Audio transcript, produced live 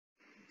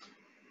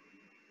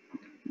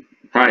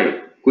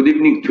Hi, good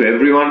evening to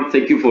everyone.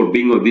 Thank you for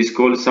being on this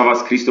call.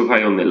 Savvas,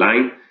 Christofi on the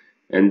line,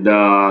 and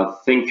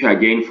thank you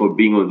again for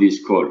being on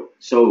this call.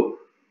 So,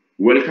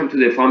 welcome to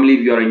the family.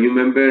 If you are a new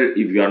member,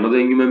 if you are not a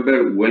new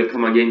member,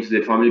 welcome again to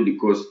the family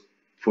because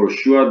for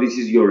sure this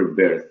is your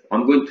rebirth.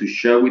 I'm going to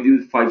share with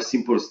you 5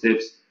 simple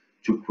steps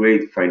to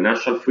create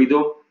financial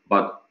freedom,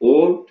 but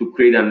all to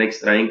create an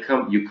extra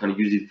income. You can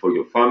use it for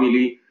your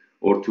family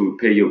or to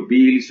pay your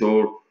bills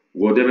or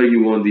whatever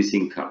you want this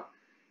income.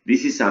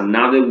 This is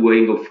another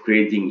way of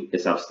creating a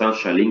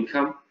substantial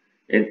income,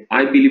 and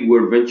I believe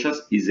World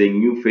Ventures is a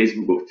new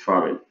Facebook of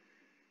travel.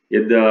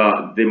 Yet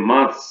the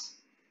maths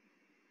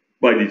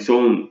by its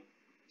own,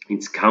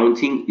 it's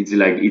counting. It's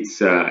like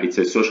it's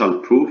a social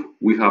proof.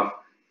 We have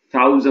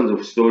thousands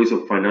of stories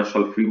of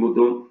financial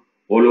freedom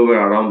all over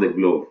around the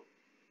globe.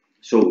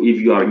 So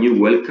if you are new,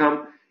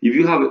 welcome. If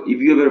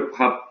you ever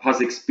have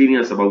past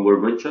experience about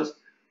World Ventures,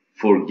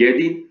 forget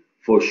it.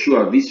 For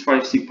sure, these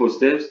 5 simple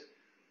steps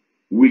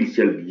will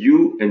help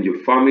you and your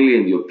family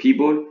and your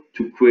people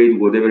to create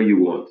whatever you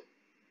want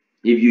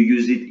if you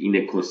use it in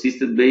a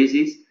consistent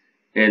basis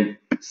and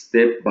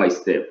step by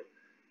step.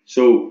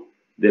 So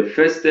the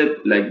first step,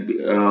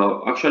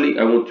 actually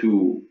I want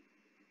to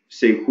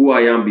say who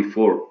I am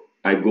before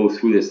I go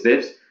through the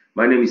steps.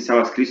 My name is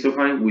Savvas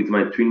Christofi with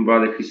my twin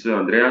brother Christofi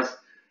Andreas.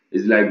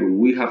 It's like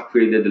we have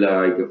created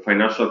like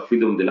financial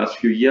freedom the last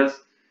few years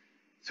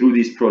through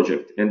this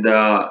project, and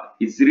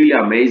it's really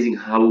amazing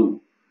how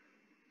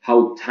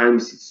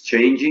times it's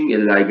changing.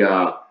 And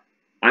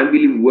I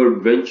believe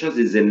World Ventures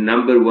is the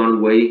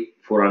 #1 way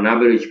for an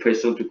average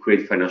person to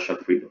create financial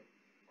freedom.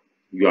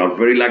 You are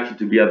very lucky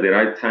to be at the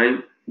right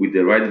time with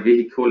the right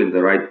vehicle and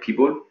the right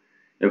people.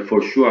 And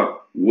for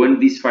sure, when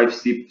these 5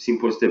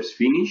 simple steps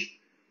finish,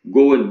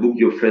 go and book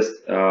your first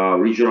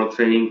regional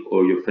training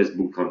or your first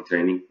bootcamp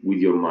training with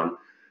your man.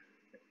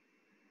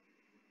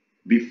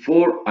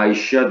 Before I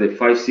share the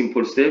 5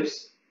 simple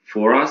steps,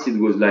 for us it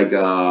was like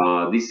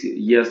these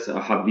years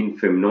have been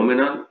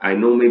phenomenal. I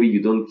know maybe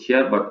you don't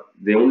care, but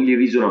the only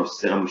reason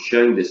I'm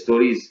sharing the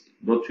story is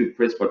not to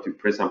impress but to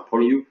impress and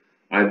for you.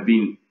 I've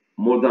been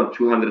more than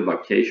 200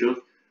 vacations.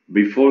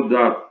 Before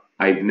that,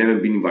 I've never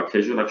been in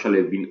vacation. Actually,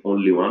 I've been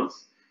only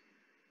once.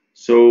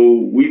 So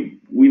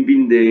we've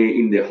been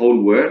in the whole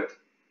world,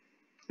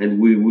 and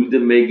we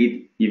wouldn't make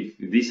it if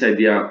this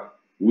idea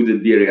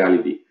wouldn't be a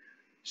reality.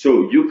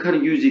 So you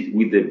can use it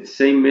with the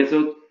same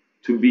method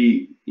to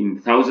be in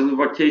thousands of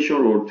vacations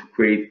or to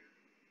create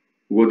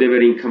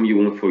whatever income you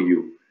want for you.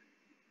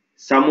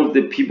 Some of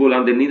the people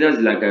underneath us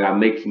are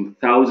making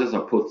thousands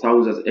upon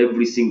thousands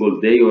every single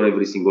day or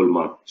every single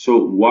month. So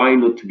why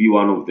not to be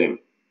one of them?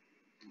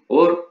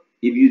 Or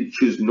if you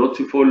choose not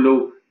to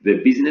follow the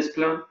business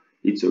plan,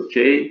 it's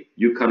okay.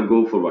 You can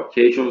go for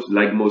vacations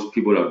like most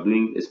people are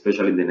doing,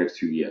 especially in the next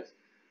few years.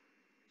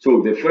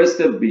 So the first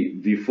step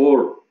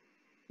before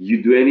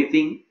you do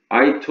anything,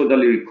 I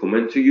totally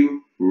recommend to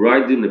you,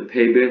 write in a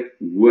paper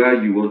where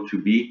you want to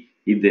be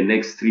in the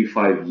next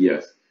 3-5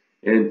 years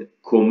and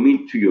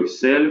commit to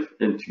yourself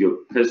and to your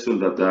person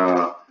that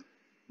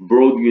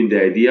brought you in the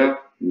idea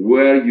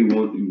where you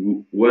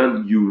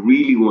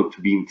really want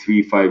to be in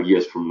 3-5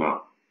 years from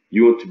now.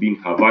 You want to be in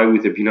Hawaii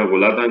with a pina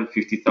colada and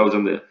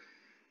 50,000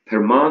 per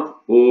month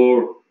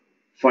or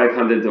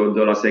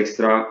 $500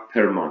 extra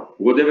per month,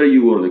 whatever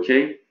you want,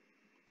 okay?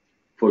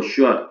 For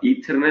sure,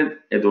 internet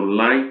and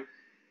online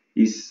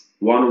is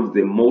one of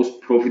the most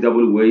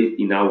profitable ways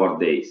in our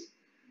days.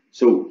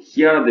 So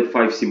here are the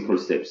 5 simple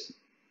steps.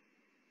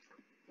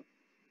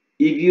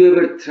 If you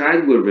ever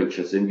tried World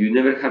Ventures and you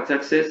never had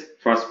success,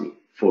 trust me,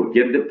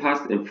 forget the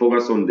past and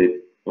focus on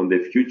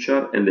the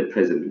future and the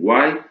present.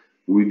 Why?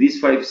 With these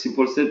 5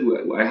 simple steps,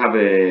 I have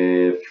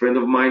a friend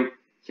of mine,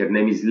 her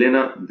name is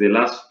Lena. The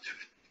last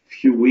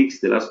 2 weeks,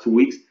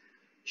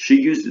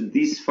 she used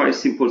these 5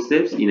 simple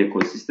steps in a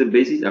consistent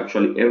basis,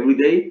 actually every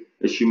day,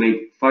 and she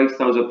made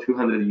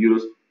 5,200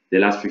 euros the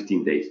last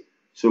 15 days.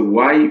 So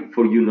why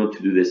for you not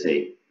to do the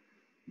same?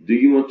 Do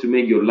you want to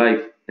make your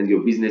life and your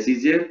business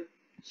easier?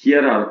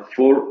 Here are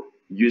 4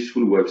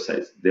 useful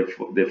websites.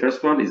 The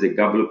first one is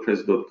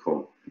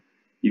gabblepress.com.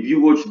 If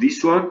you watch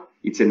this one,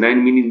 it's a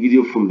 9-minute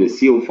video from the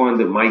CEO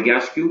founder Mike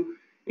Gascu,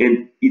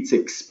 and it's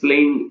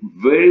explained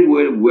very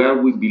well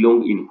where we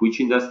belong, in which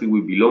industry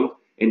we belong,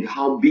 and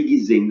how big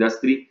is the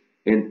industry,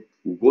 and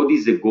what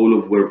is the goal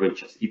of World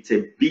Ventures. It's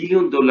a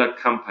billion-dollar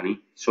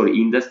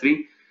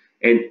industry,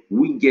 and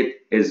we get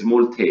a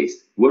small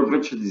taste. World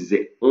Ventures is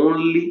the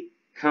only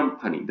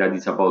company that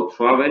is about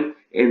travel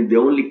and the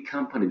only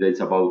company that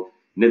is about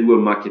network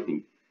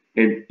marketing,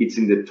 and it's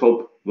in the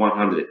top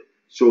 100.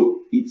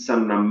 So it's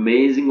an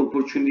amazing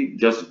opportunity.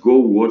 Just go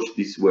watch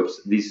this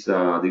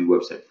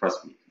website.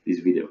 Trust me, this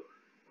video.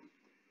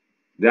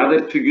 The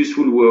other 2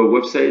 useful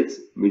websites,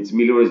 it's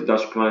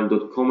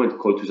millionaires-client.com and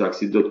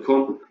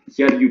calltosucceed.com.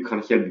 Here you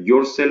can help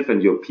yourself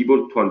and your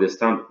people to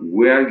understand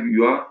where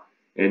you are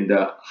and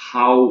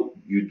how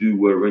you do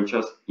World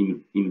Ventures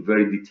in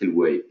very detailed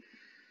way.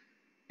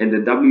 And the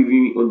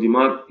WV On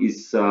Demand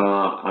is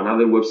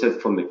another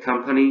website from the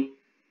company.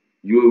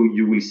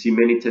 You will see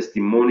many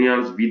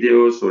testimonials,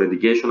 videos, or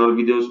educational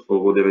videos,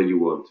 or whatever you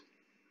want.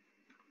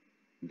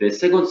 The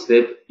second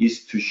step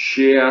is to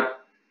share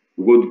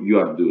what you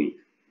are doing.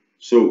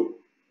 So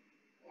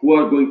who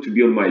are going to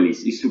be on my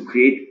list is to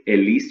create a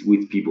list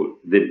with people.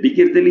 The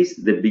bigger the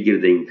list, the bigger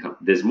the income.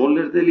 The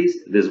smaller the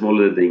list, the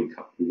smaller the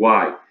income.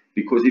 Why?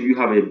 Because if you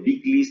have a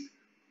big list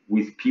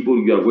with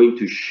people you are going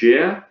to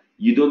share,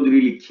 you don't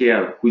really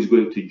care who is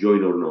going to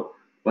join or not.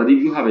 But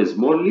if you have a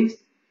small list,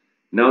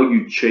 now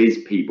you chase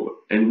people.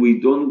 And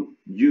we don't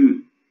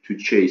you to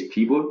chase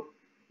people,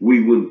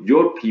 we want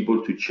your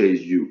people to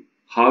chase you.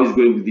 How is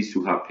going this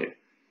to happen?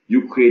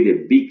 You create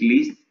a big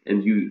list,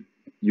 and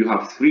you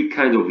have three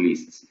kind of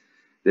lists.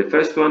 The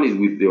first one is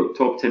with your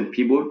top 10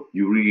 people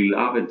you really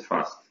love and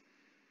trust.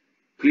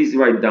 Please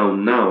write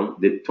down now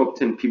the top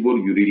 10 people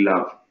you really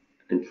love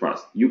and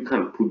trust. You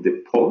can put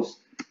the post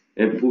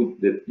and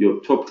put your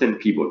top 10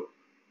 people,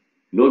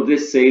 not the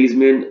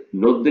salesmen,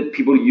 not the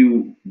people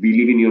you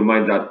believe in your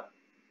mind that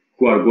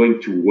who are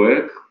going to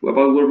work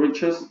about World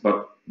Ventures,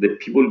 but the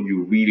people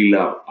you really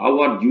love.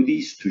 Our duty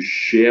is to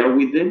share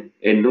with them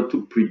and not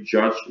to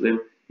prejudge them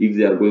if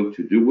they are going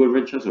to do World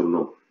Ventures or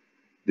not.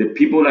 The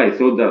people I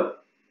thought that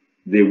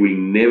they will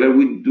never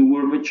do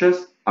World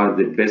Ventures are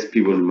the best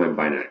people in my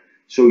binary.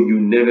 So you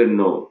never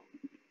know.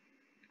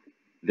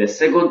 The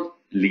second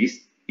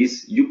list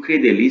is you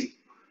create a list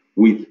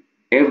with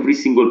every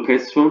single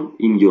person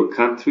in your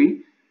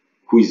country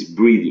who is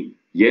breathing.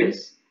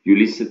 Yes, you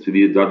listen to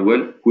this that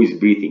well, who is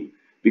breathing.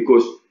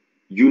 Because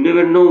you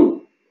never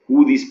know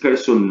who this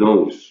person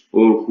knows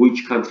or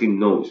which country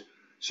knows.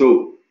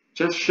 So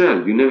just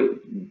share. You never,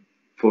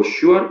 for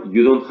sure,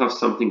 you don't have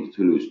something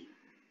to lose.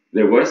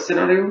 The worst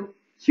scenario,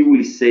 he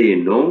will say a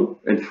no,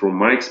 and from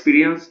my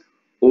experience,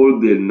 all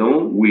the no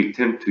will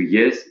turn to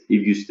yes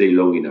if you stay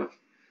long enough.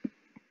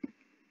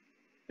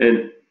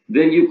 And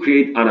then you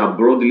create an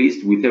abroad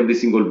list with every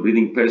single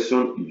breathing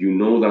person you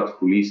know that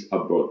who lives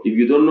abroad. If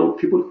you don't know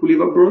people who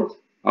live abroad,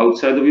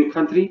 outside of your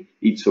country,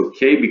 it's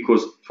okay,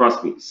 because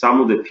trust me, some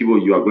of the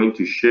people you are going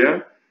to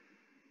share,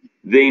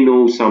 they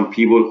know some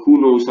people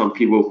who know some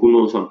people who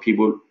know some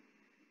people,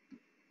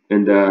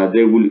 and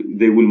they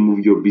will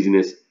move your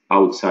business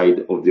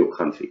outside of your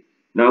country.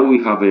 Now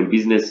we have a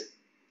business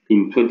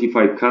in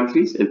 25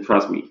 countries, and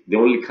trust me, the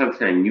only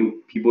country I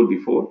knew people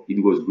before,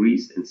 it was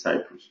Greece and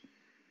Cyprus.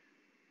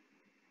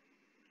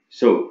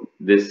 So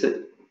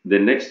the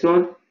next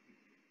one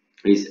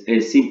is a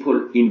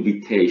simple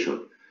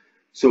invitation.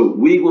 So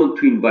we want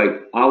to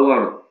invite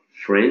our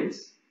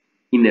friends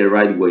in the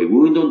right way.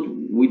 We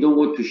don't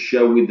want to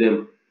share with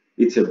them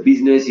it's a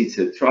business, it's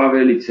a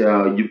travel, it's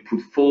you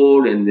put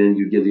forward and then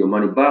you get your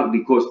money back,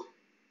 because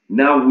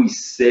now we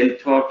sell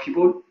to our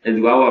people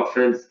and our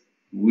friends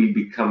will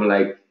become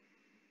like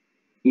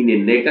in a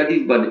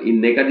negative, but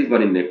in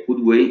a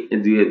good way,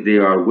 and they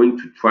are going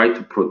to try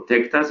to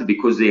protect us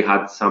because they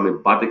had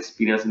some bad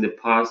experience in the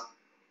past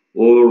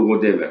or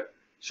whatever.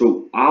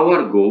 So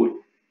our goal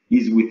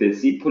is with a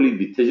simple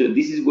invitation.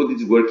 This is what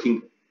is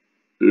working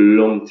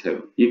long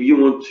term. If you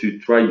want to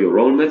try your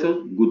own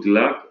method, good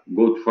luck,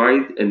 go try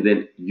it and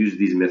then use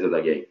this method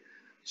again.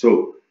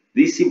 So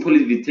this simple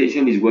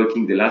invitation is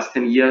working the last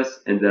 10 years,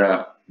 and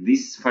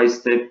these 5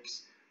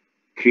 steps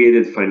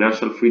created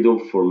financial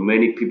freedom for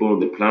many people on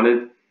the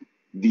planet,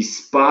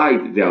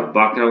 despite their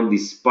background,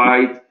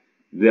 despite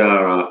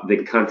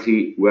the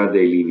country where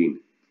they live in.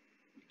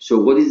 So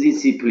what is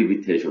this simple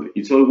invitation?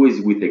 It's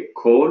always with a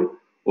call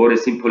or a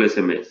simple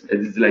SMS.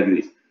 It's like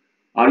this: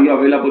 are you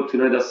available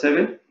tonight at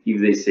 7? If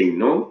they say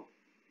no,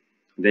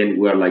 then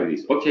we are like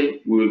this: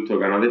 okay, we will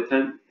talk another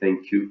time,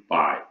 thank you,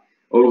 bye.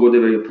 Or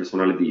whatever your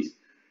personality is.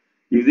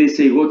 If they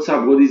say, what's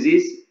up, what is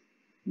this?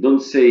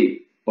 Don't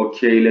say,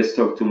 okay, let's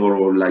talk tomorrow,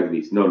 or like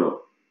this.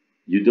 No,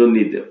 you don't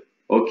need them.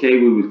 Okay,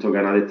 we will talk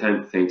another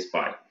time, thanks,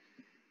 bye.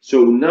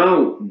 So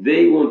now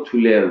they want to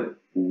learn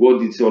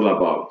what it's all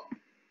about.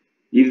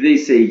 If they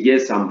say,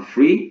 yes, I'm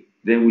free,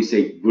 then we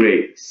say,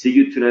 great, see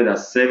you tonight at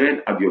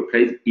 7 at your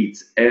place.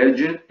 It's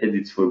urgent and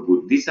it's for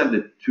good. These are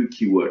the 2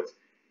 keywords: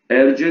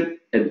 urgent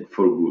and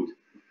for good.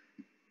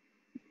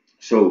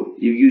 So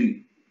if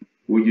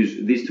we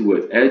use these 2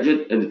 words,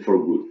 urgent and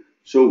for good.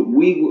 So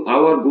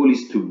our goal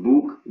is to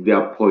book the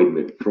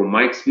appointment. From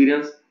my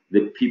experience,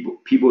 the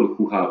people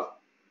who have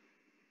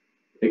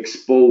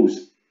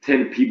exposed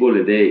 10 people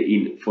a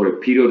day for a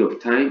period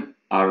of time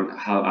are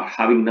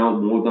having now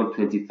more than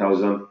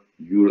 20,000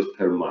 euros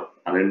per month,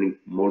 are earning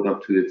more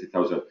than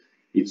 20,000.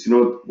 It's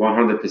not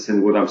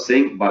 100% what I'm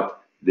saying,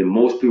 but the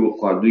most people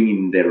who are doing it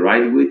in the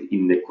right way,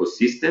 in the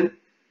ecosystem,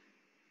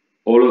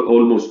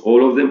 almost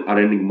all of them are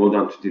earning more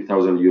than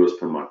 20,000 euros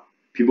per month.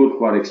 People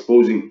who are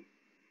exposing,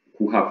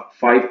 who have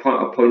 5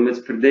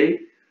 appointments per day,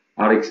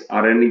 are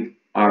earning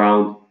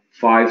around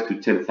 5 to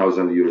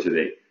 10,000 euros a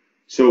day.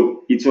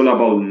 So it's all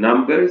about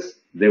numbers.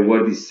 The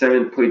world is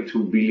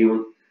 7.2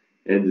 billion,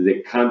 and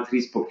the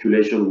country's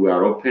population, we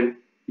are open,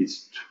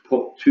 it's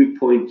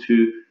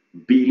 2.2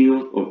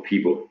 billion of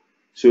people.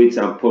 So it's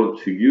important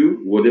to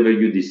you, whatever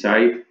you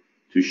decide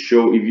to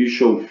show. If you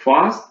show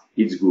fast,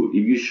 it's good.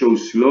 If you show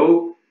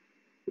slow,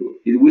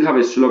 we have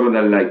a slogan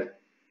that like,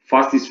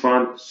 fast is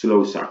fun,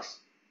 slow sucks.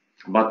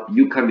 But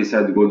you can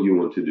decide what you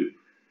want to do.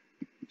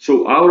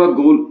 So our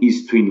goal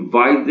is to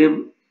invite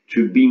them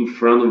to be in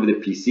front of the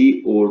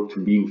PC, or to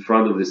be in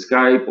front of the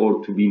Skype,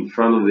 or to be in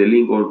front of the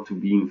link, or to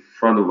be in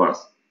front of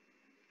us,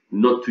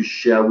 not to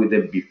share with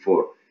them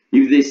before.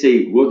 If they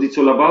say what it's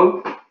all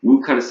about,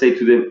 we can say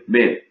to them,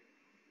 man,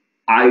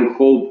 I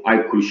hope I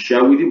could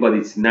share with you, but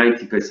it's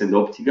 90%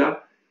 optical,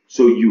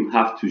 so you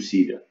have to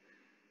see that.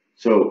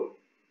 So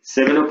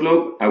 7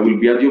 o'clock, I will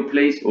be at your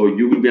place, or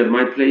you will be at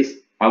my place.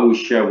 I will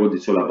share what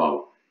it's all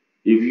about.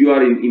 If you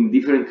are in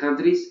different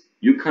countries,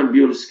 you can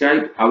be on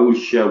Skype. I will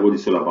share what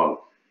it's all about.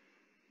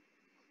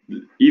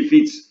 If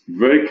it's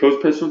very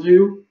close person to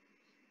you,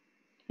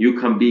 you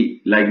can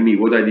be like me,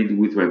 what I did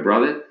with my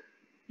brother.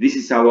 This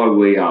is our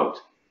way out.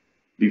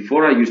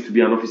 Before, I used to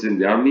be an officer in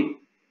the army,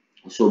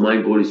 so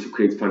my goal is to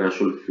create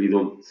financial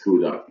freedom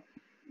through that.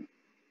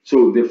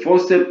 So the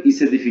first step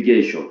is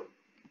edification.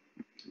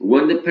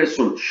 When the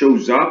person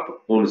shows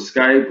up on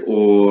Skype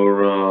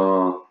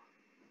or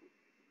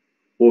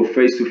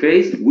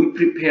face-to-face, we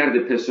prepare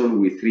the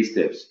person with 3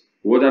 steps.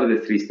 What are the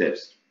 3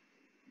 steps?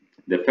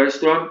 The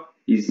first one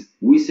is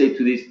we say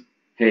to this,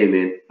 hey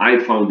man, I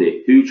found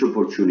a huge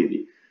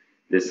opportunity.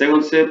 The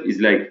second step is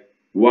like,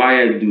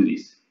 why I do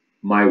this.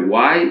 My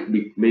why,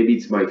 maybe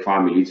it's my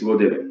family, it's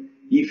whatever.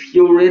 If he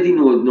already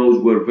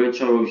knows where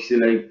venture, or he's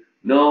like,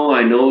 no,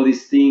 I know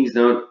these things,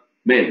 now,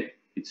 man,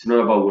 it's not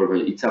about where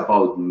venture, it's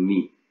about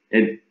me.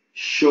 And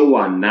show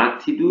an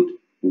attitude,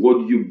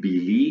 what you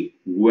believe,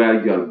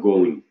 where you are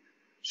going.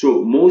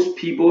 So most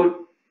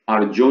people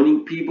are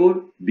joining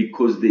people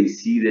because they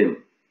see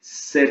them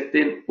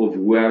certain of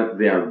where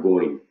they are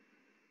going.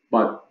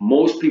 But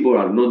most people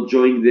are not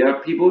joining their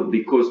people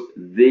because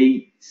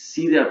they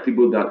see their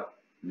people that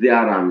they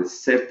are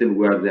uncertain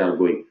where they are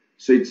going.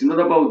 So it's not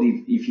about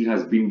if he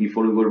has been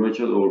before in World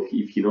Ventures or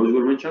if he knows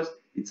World Ventures.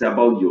 It's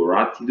about your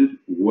attitude,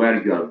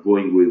 where you are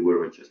going with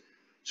World Ventures.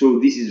 So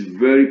this is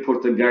very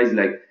important, guys.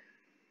 Like,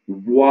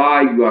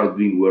 why you are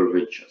doing World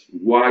Ventures,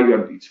 why you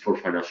are, it's for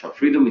financial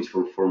freedom, it's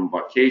for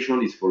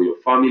vacation, it's for your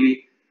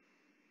family,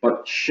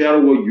 but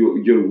share what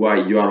your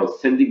why, you are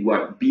authentic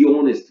why, be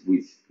honest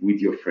with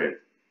your friend.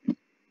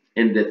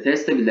 And the third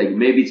step is like,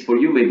 maybe it's for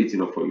you, maybe it's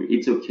not for you,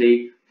 it's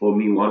okay for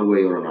me one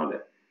way or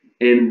another.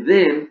 And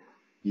then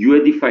you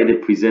edify the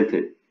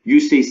presenter, you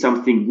say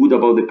something good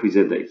about the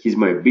presenter. He's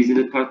my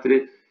business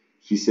partner,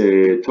 he's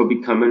a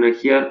topic camera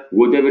here,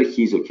 whatever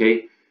he's,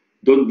 okay.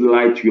 Don't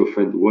lie to your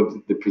friend what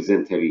the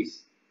presenter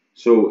is.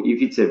 So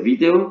if it's a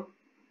video,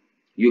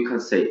 you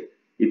can say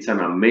it's an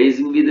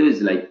amazing video.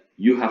 It's like,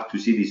 you have to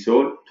see this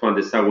all to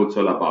understand what's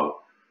all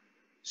about.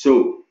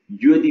 So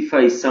you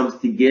edify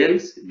something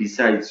else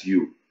besides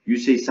you. You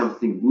say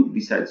something good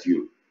besides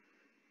you.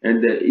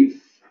 And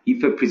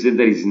if a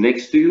presenter is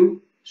next to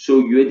you, so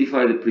you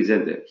edify the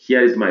presenter.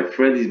 Here is my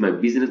friend, is my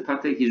business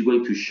partner. He's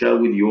going to share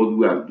with you what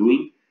we are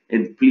doing.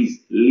 And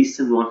please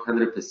listen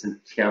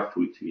 100%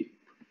 carefully to it.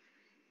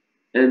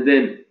 And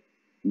then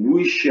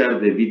we share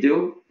the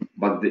video,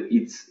 but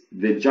it's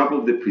the job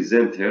of the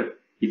presenter.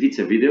 If it's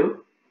a video,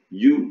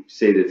 you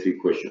say the 3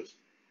 questions.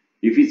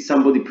 If it's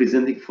somebody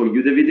presenting for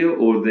you the video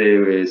or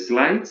the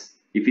slides,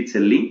 if it's a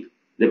link,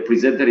 the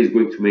presenter is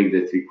going to make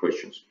the 3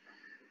 questions.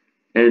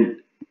 And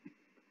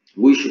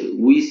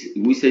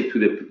we say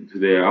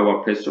to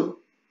our person,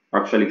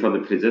 actually for the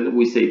presenter,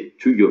 we say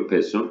to your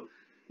person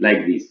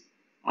like this: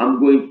 I'm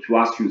going to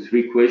ask you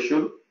 3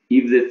 questions.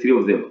 If the 3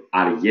 of them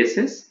are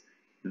yeses,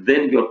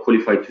 then you are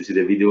qualified to see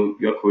the video,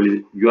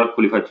 you are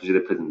qualified to see the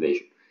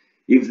presentation.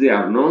 If they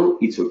are no,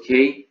 it's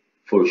okay,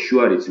 for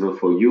sure it's not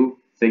for you,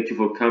 thank you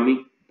for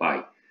coming,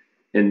 bye.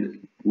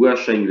 And we are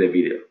sharing the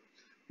video,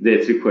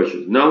 the 3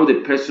 questions. Now the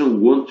person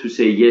wants to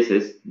say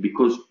yeses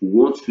because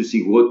wants to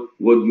see what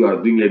you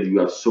are doing, and you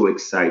are so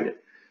excited.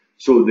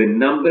 So the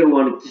number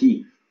 1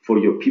 key for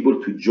your people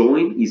to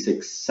join is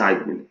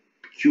excitement,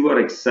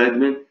 pure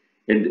excitement,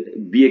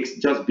 and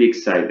just be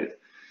excited.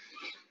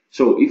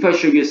 So if I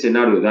show you a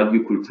scenario that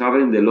you could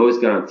travel in the lowest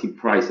guaranteed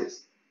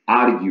prices,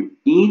 are you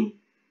in?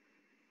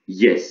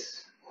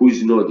 Yes.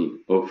 Who's nodding?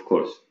 Of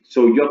course.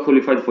 So you are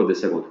qualified for the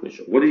second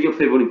question. What is your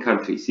favorite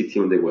country, city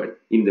in the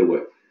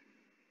world?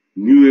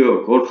 New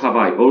York or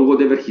Hawaii or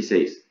whatever he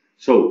says.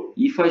 So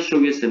if I show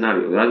you a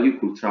scenario that you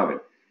could travel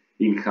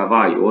in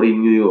Hawaii or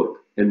in New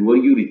York, and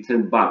when you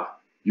return back,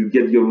 you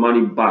get your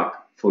money back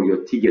for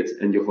your tickets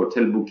and your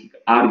hotel booking,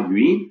 are you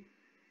in?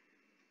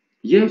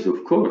 Yes,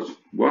 of course.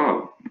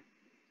 Wow.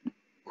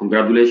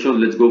 Congratulations,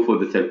 let's go for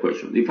the 3rd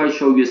question. If I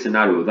show you a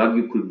scenario that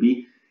you could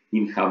be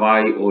in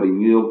Hawaii or in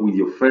New York with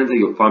your friends and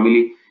your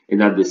family,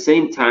 and at the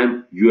same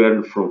time you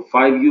earn from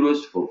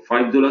 €5, from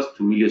 $5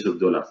 to millions of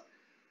dollars,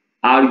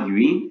 are you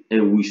in?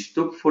 And we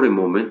stop for a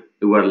moment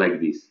and we're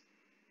like this.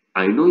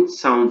 I know it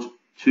sounds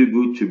too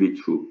good to be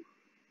true,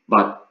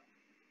 but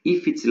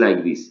if it's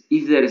like this,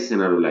 if there is a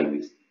scenario like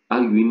this,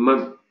 are you in,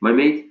 my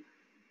mate?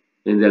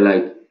 And they're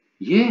like,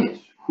 yes.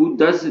 Who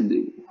does it?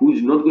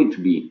 Who's not going to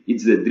be?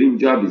 It's the dream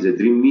job, it's a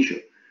dream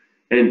mission.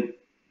 And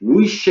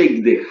we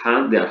shake their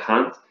hand,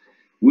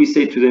 we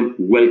say to them,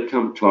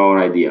 welcome to our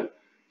idea.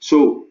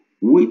 So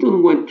we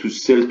don't want to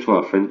sell to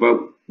our friends, but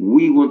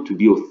we want to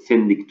be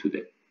authentic to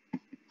them.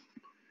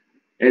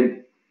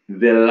 And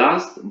the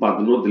last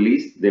but not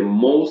least,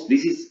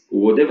 this is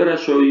whatever I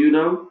show you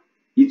now,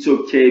 it's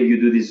okay if you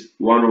do this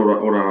one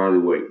or another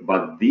way,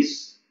 but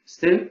this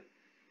step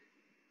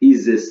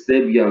is a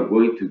step you are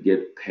going to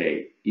get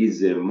paid.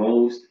 Is the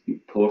most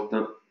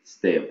important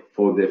step.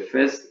 For the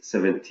first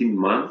 17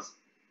 months,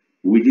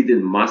 we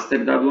didn't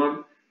master that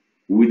one.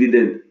 We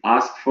didn't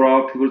ask for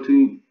our people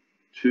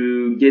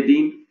to get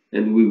in,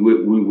 and we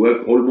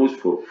work almost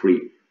for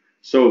free.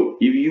 So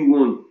if you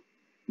want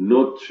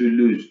not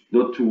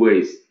to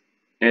waste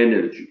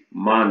energy,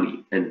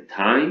 money, and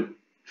time,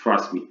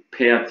 trust me,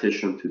 pay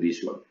attention to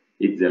this one.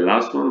 It's the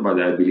last one, but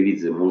I believe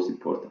it's the most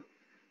important.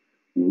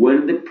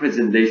 When the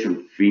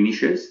presentation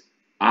finishes,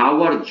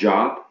 our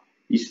job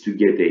is to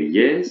get a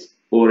yes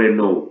or a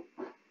no.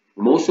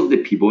 Most of the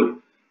people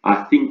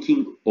are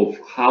thinking of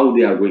how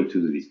they are going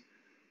to do this.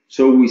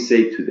 So we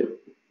say to them,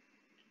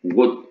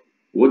 what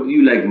do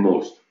you like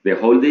most? The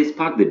holidays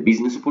part, the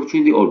business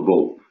opportunity, or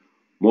both?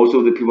 Most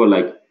of the people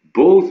are like,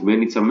 both,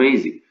 man, it's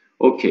amazing.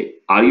 Okay,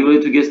 are you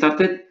ready to get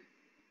started?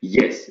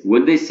 Yes.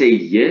 When they say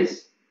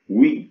yes,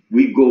 we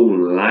go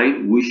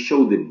online, we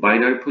show the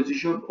binary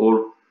position,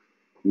 or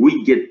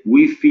we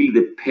fill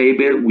the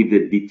paper with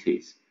the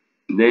details: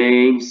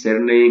 name,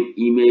 surname,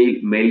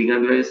 email, mailing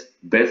address,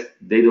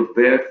 date of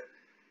birth,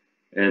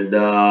 and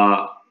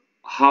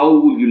how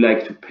would you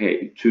like to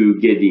pay to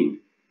get in?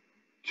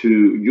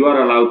 You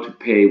are allowed to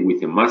pay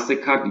with a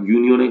MasterCard,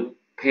 Union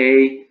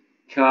Pay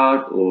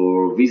card,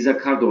 or Visa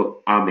card,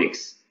 or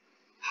Amex.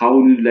 How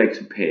would you like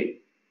to pay?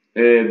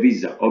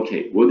 Visa.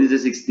 Okay. What is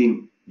the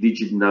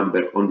 16-digit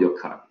number on your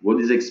card? What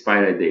is the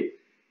expiry date?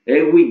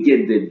 And we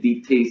get the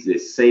details the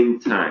same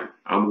time.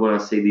 I'm gonna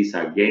say this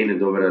again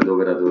and over and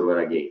over and over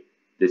again.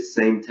 The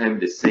same time,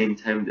 the same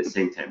time, the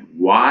same time.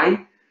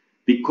 Why?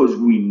 Because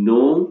we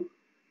know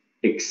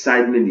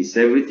excitement is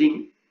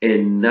everything,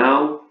 and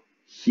now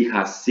he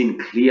has seen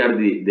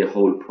clearly the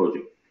whole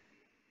project.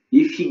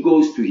 If he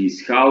goes to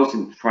his house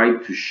and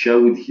tries to share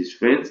with his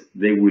friends,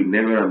 they will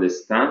never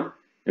understand,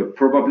 and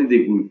probably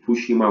they will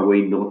push him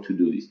away not to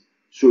do this.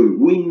 So if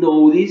we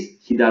know this,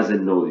 he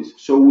doesn't know this.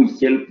 So we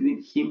help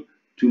him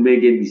to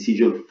make a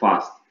decision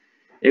fast.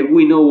 And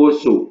we know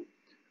also,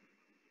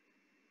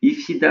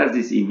 if he does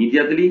this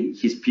immediately,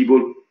 his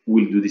people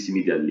will do this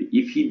immediately.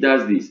 If he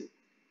does this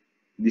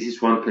is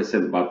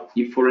 1%, but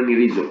if for any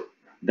reason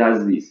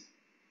does this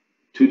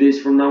 2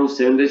 days from now,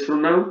 7 days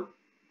from now,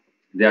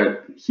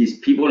 his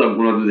people are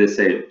gonna do the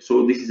same.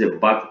 So this is a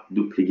bad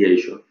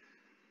duplication.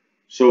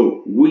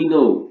 So we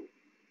know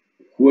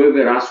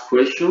whoever asks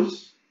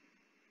questions,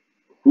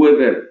 we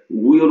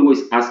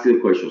always ask the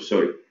question,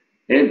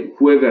 and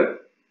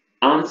whoever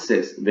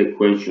answers the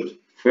questions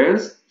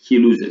first, he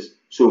loses.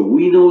 So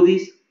we know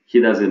this, he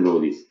doesn't know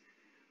this.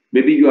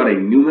 Maybe you are a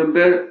new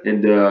member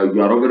and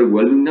you are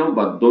overwhelming now,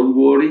 but don't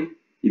worry.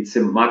 It's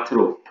a matter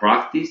of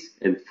practice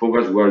and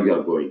focus where you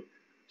are going.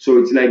 So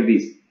it's like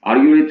this. Are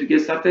you ready to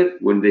get started?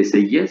 When they say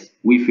yes,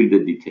 we fill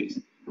the details.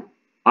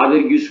 Other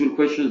useful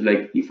questions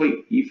like, if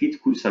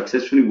it could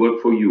successfully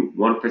work for you,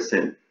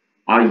 1%,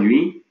 are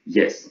you in?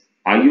 Yes.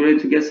 Are you ready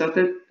to get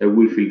started? And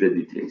we fill the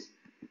details.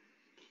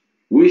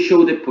 We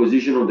show the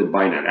position of the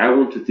binary. I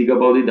want to think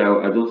about it.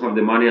 I don't have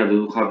the money. I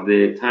don't have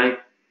the time.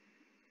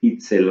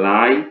 It's a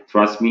lie.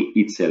 Trust me,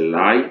 it's a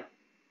lie.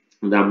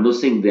 And I'm not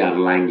saying they are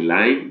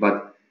lying,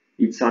 but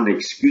it's an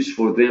excuse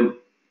for them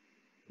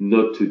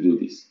not to do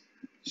this.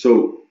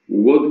 So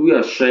what we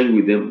are sharing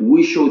with them,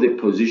 we show the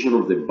position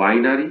of the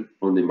binary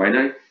on the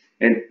binary,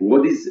 and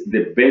what is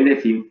the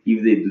benefit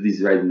if they do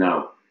this right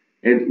now.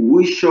 And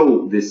we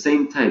show the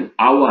same time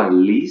our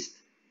list,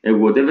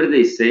 and whatever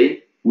they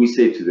say, we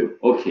say to them,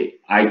 okay,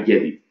 I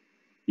get it.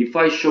 If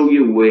I show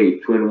you a way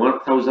to earn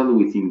 1,000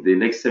 within the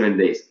next 7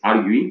 days,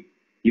 are you in?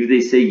 If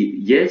they say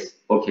yes,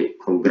 okay,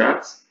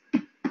 congrats.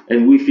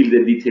 And we fill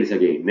the details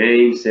again,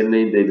 name,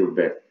 surname, date of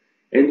birth.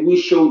 And we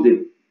show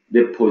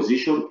the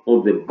position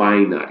of the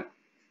binary.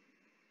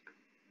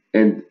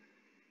 And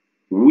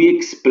we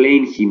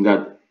explain him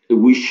that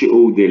we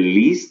show the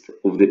list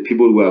of the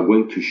people we are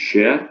going to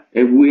share,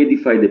 and we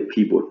edify the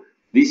people.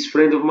 This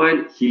friend of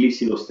mine, he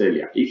lives in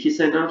Australia. If he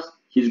signs up,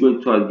 he's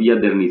going to be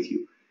underneath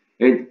you.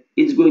 And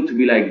it's going to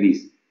be like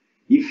this.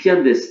 If he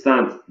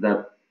understands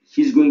that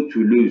he's going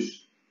to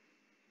lose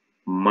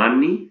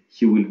money,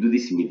 he will do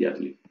this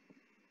immediately.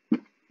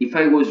 If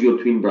I was your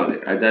twin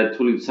brother, I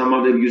told you some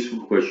other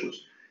useful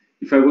questions.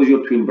 If I was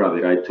your twin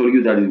brother, I told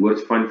you that it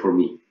works fine for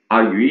me.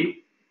 Are you in?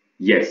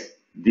 Yes.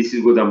 This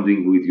is what I'm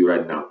doing with you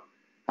right now.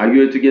 Are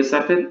you ready to get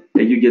started?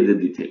 And you get the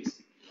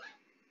details.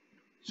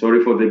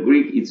 Sorry for the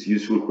Greek, it's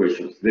useful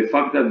questions. The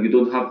fact that you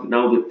don't have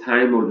now the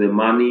time or the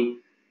money,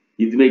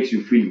 it makes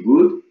you feel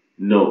good?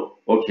 No.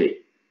 Okay.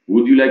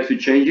 Would you like to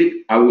change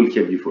it? I will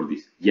help you for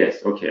this.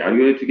 Yes. Okay. Are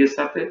you ready to get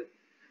started?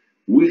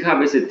 We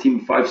have as a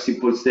team 5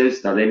 simple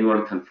steps that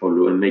anyone can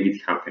follow and make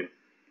it happen.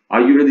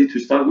 Are you ready to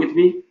start with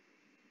me?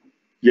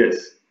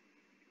 Yes.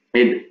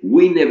 And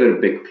we never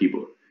beg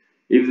people.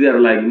 If they're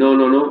like, no,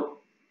 no, no,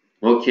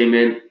 okay,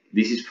 man,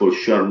 this is for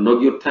sure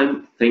not your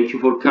time. Thank you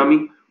for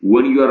coming.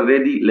 When you are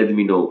ready, let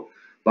me know.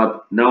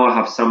 But now I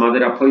have some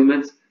other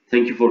appointments.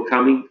 Thank you for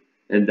coming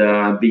and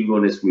being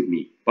honest with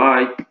me.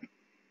 Bye.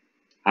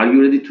 Are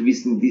you ready to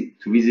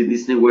visit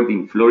Disney World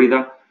in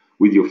Florida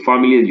with your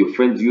family and your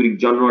friends during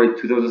January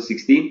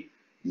 2016?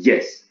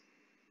 Yes.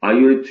 Are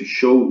you ready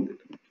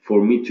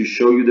for me to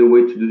show you the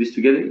way to do this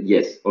together?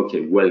 Yes.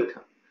 Okay,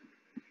 welcome.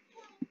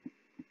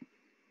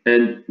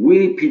 And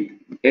we repeat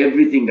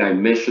everything I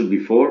mentioned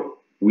before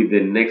with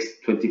the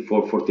next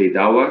 48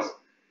 hours.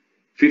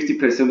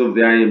 50% of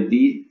the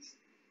IMD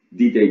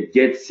did a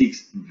get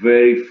six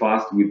very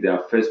fast with their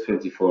first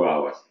 24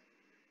 hours.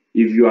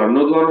 If you are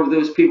not one of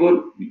those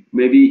people,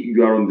 maybe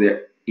you are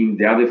in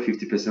the other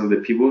 50% of the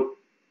people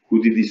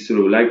who did this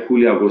slow, like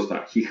Julio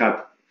Agosta. He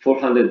had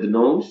 400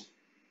 no's,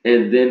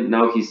 and then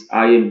now his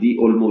IMD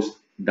almost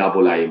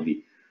double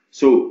IMD.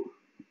 So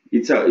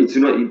it's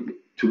not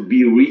to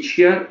be rich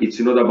here. It's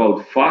not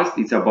about fast.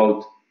 It's not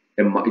about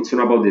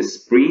the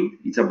sprint.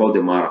 It's about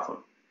the marathon.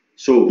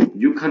 So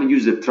you can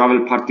use the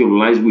travel party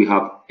online we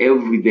have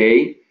every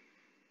day.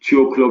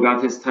 2 o'clock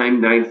Athens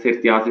time,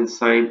 9:30 Athens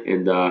time,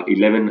 and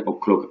 11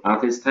 o'clock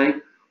Athens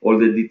time. All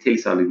the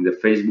details are in the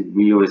Facebook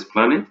Millionaires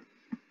Planet.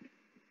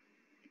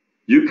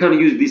 You can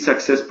use this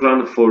success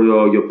plan for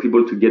your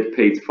people to get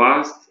paid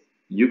fast.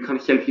 You can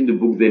help him to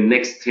book the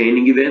next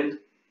training event.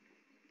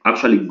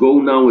 Actually, go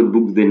now and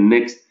book the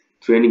next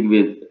training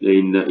event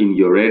in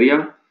your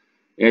area,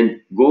 and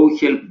go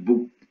help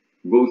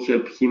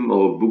him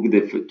or book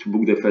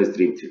the first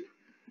dream trip.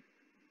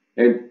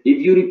 And if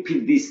you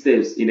repeat these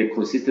steps in a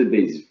consistent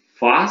basis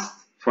fast,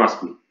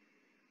 trust me,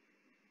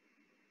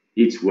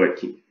 it's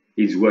working.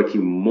 It's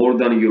working more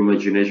than your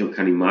imagination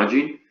can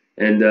imagine.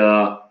 And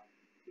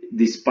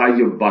despite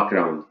your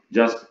background,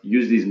 just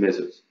use these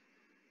methods.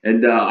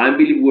 And I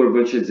believe World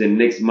Ventures is the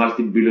next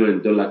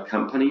multi-billion-dollar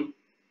company,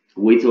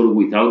 with or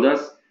without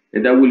us.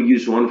 And I will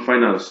use one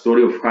final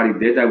story of Harry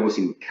Dead. I was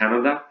in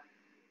Canada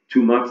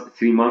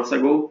 3 months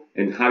ago,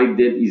 and Harry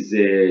Dead is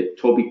a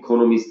top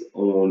economist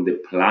on the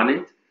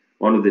planet.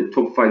 One of the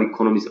top 5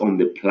 economists on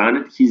the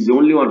planet. He's the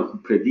only one who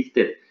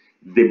predicted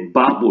the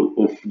bubble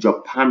of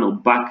Japan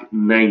back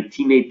in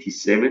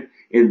 1987,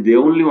 and the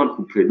only one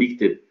who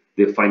predicted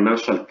the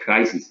financial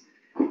crisis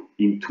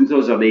in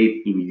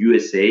 2008 in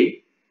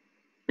USA.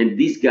 And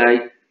this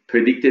guy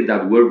predicted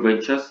that World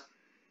Ventures,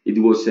 it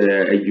was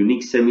a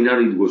unique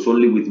seminar. It was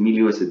only with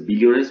millionaires and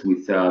billionaires,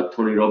 with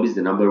Tony Robbins,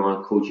 the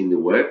 #1 coach in the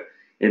world.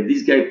 And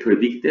this guy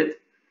predicted,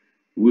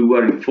 we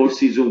were in Four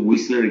Seasons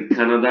Whistler in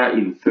Canada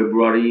in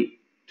February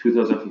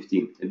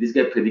 2015, and this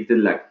guy predicted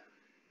like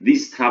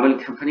this travel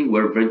company,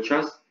 World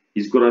Ventures,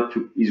 is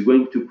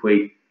going to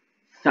create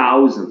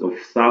thousands of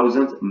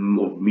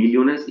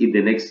millionaires in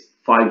the next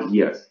 5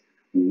 years.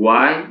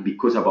 Why?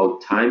 Because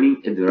about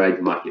timing and the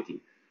right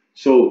marketing.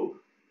 So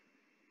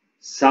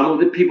some of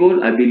the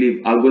people, I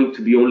believe, are going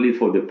to be only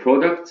for the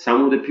product.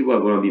 Some of the people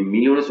are going to be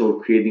millionaires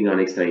or creating an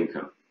extra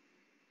income.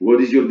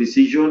 What is your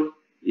decision?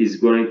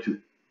 It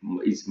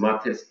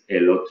matters a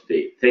lot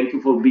today. Thank you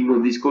for being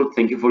on this call.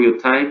 Thank you for your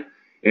time.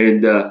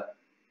 And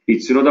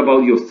it's not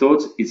about your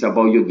thoughts, it's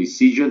about your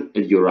decision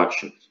and your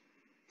actions.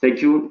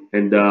 Thank you,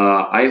 and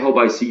I hope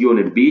I see you on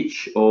a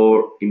beach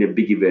or in a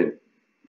big event.